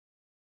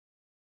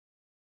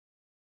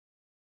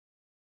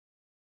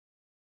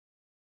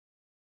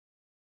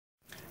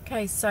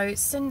Okay, so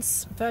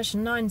since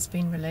version 9's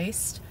been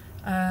released,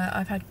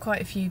 I've had quite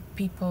a few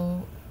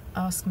people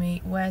ask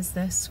me, where's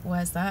this,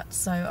 where's that,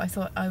 so I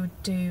thought I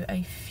would do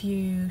a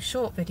few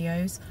short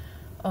videos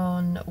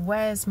on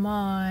where's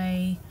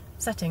my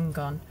setting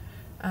gone.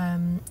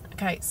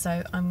 Okay,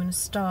 so I'm going to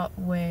start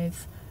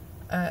with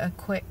a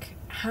quick,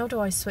 how do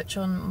I switch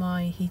on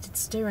my heated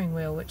steering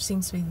wheel, which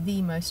seems to be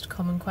the most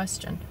common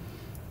question.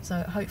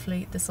 So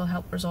hopefully this will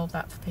help resolve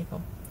that for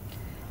people.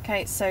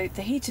 Okay, so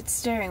the heated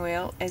steering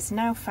wheel is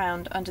now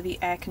found under the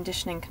air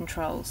conditioning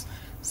controls.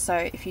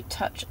 So if you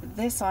touch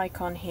this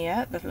icon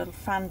here, the little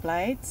fan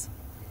blades,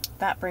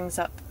 that brings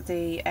up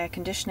the air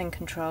conditioning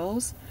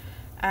controls,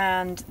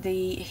 and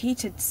the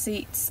heated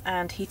seats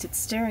and heated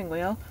steering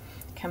wheel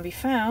can be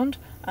found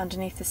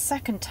underneath the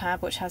second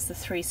tab, which has the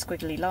 3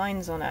 squiggly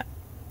lines on it.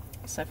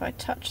 So if I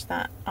touch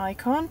that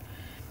icon,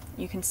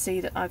 you can see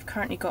that I've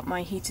currently got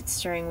my heated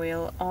steering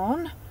wheel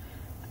on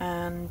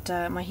and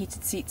my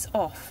heated seats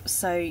off.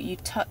 So you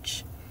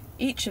touch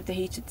each of the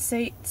heated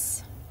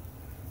seats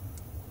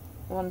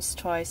once,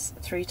 twice,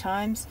 3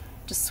 times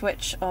to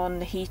switch on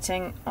the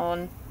heating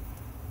on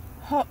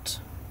hot,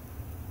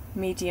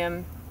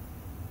 medium,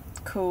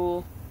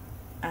 cool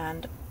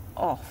and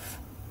off.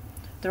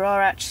 There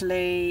are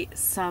actually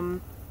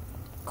some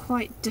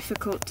quite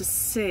difficult to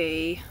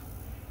see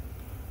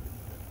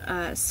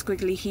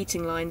squiggly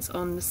heating lines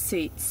on the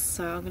seats,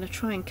 so I'm going to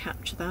try and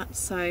capture that.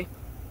 So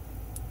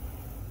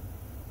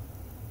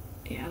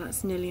yeah,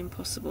 that's nearly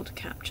impossible to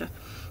capture.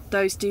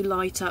 Those do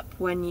light up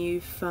when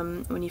you've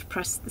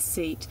pressed the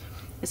seat.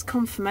 As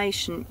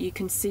confirmation, you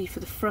can see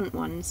for the front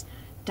ones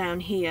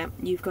down here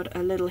you've got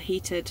a little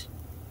heated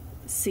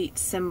seat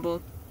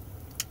symbol.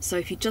 So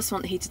if you just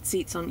want the heated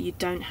seats on, you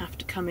don't have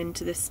to come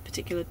into this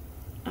particular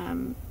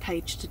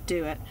page to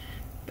do it.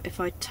 But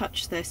if I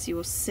touch this, you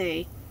will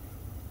see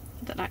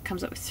that that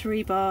comes up with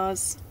 3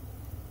 bars,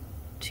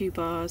 2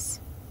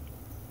 bars,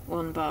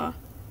 1 bar,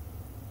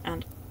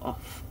 and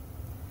off.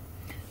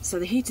 So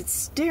the heated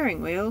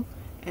steering wheel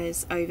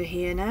is over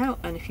here now,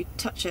 and if you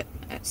touch it,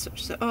 it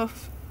switches it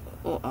off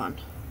or on.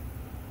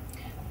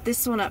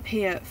 This one up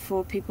here,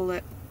 for people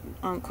that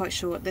aren't quite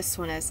sure what this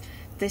one is,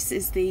 this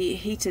is the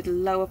heated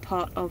lower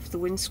part of the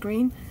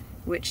windscreen,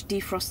 which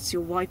defrosts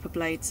your wiper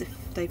blades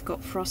if they've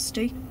got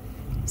frosty.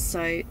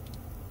 So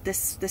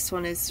this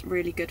one is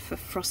really good for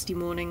frosty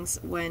mornings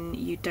when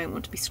you don't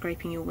want to be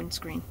scraping your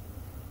windscreen.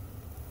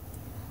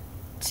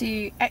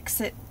 To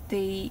exit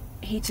the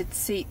heated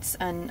seats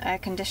and air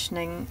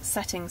conditioning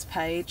settings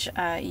page,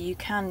 you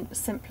can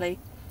simply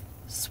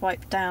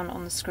swipe down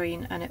on the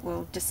screen and it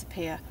will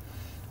disappear,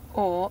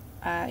 or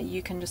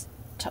you can just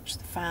touch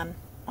the fan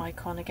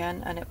icon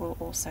again and it will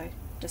also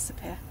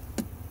disappear.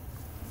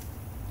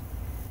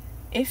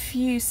 If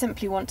you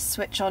simply want to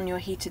switch on your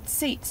heated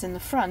seats in the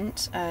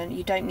front and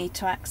you don't need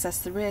to access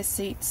the rear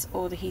seats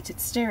or the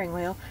heated steering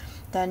wheel,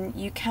 then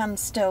you can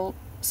still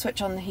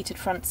switch on the heated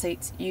front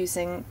seats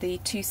using the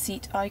 2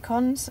 seat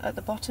icons at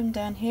the bottom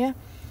down here.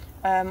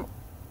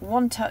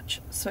 One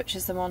touch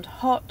switches them on to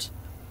hot,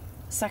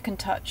 second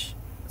touch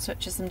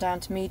switches them down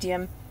to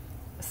medium,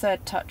 a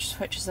third touch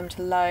switches them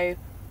to low,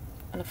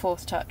 and a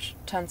fourth touch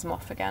turns them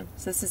off again.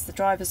 So this is the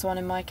driver's one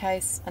in my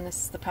case, and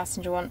this is the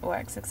passenger one. It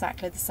works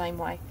exactly the same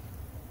way.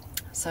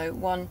 So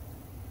 1,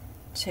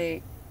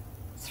 2,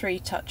 3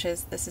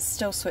 touches, this is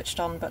still switched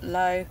on but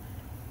low,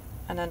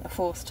 and then a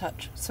fourth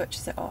touch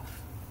switches it off.